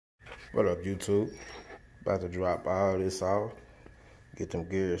What up, YouTube? About to drop all this off. Get them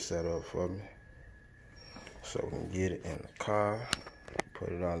gears set up for me. So we can get it in the car. Put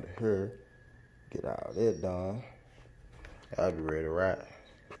it under here. Get all that done. I'll be ready to ride.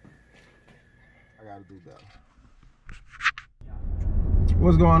 I gotta do that.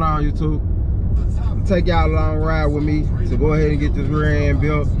 What's going on, YouTube? I'll take y'all a long ride with me to go ahead and get this rear end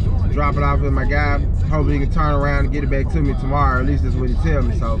built. Drop it off with my guy. Hopefully he can turn around and get it back to me tomorrow. At least that's what he tell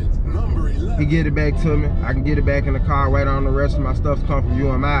me. So he get it back to me. I can get it back in the car, wait on the rest of my stuff to come from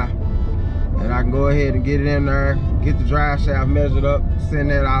UMI. And I can go ahead and get it in there, get the drive shaft measured up, send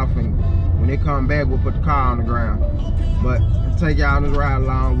that off, and when they come back, we'll put the car on the ground. But I'll take y'all on this ride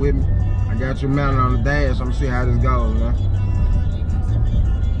along with me. I got you mounted on the dash. I'm gonna see how this goes, man.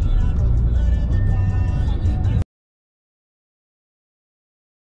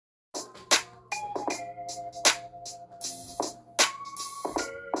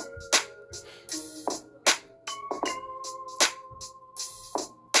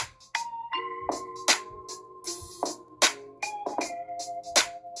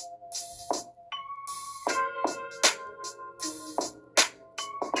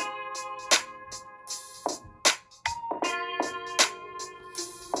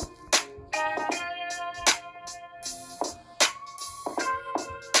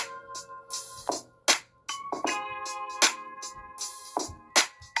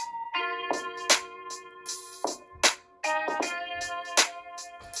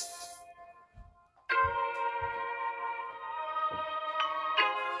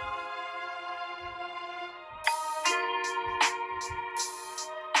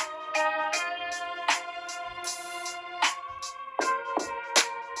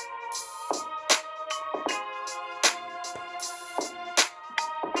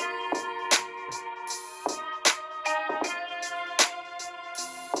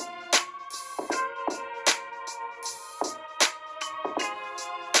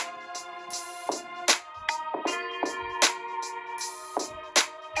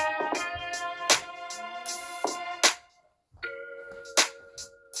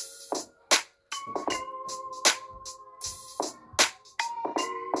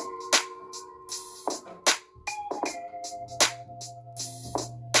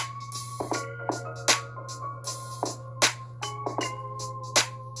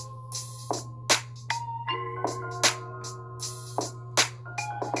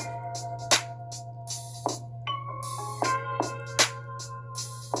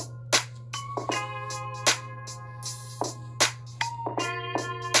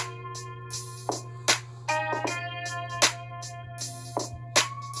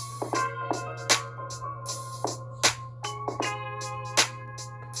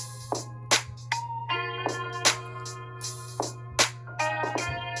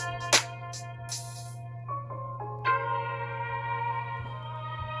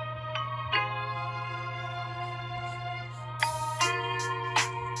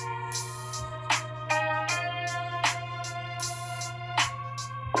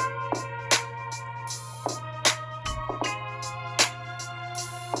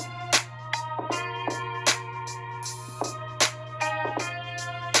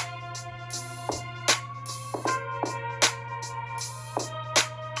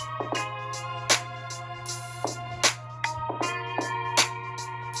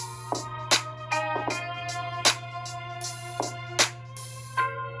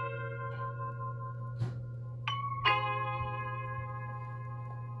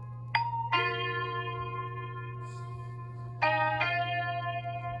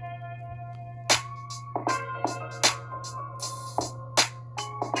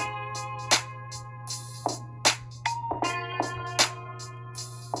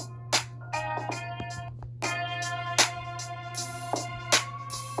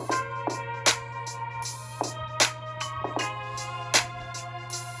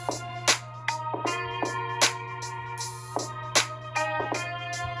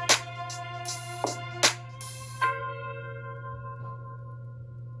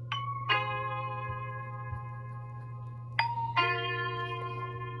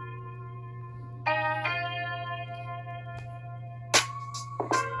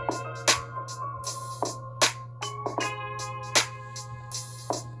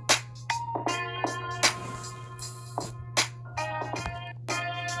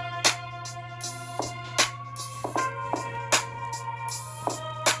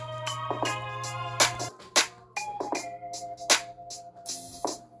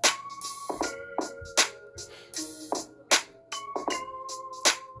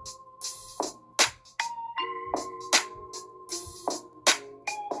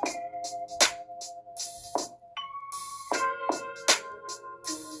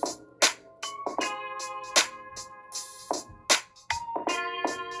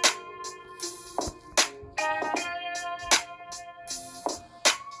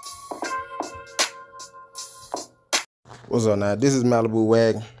 What's up now? This is Malibu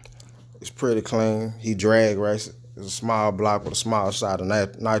wagon. It's pretty clean. He drag race. It's a small block with a small shot of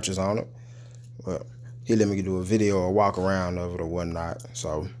nitrous on it. But he let me do a video or walk around of it or whatnot.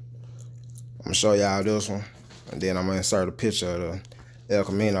 So I'm gonna show y'all this one, and then I'm gonna insert a picture of the El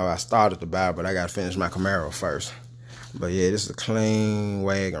Camino I started to buy, but I gotta finish my Camaro first. But yeah, this is a clean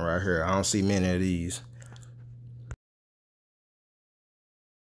wagon right here. I don't see many of these.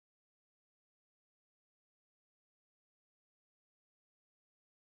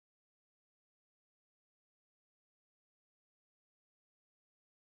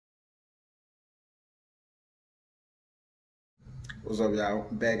 What's up, y'all?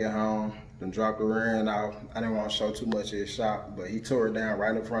 Back at home. Done dropped the rear end off. I didn't want to show too much of his shop, but he tore it down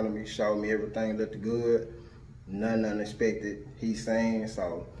right in front of me, showed me everything looked good. Nothing unexpected he's saying,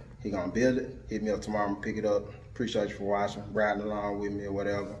 so he gonna build it. Hit me up tomorrow and pick it up. Appreciate you for watching, riding along with me or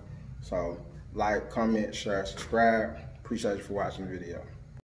whatever. So like, comment, share, subscribe. Appreciate you for watching the video.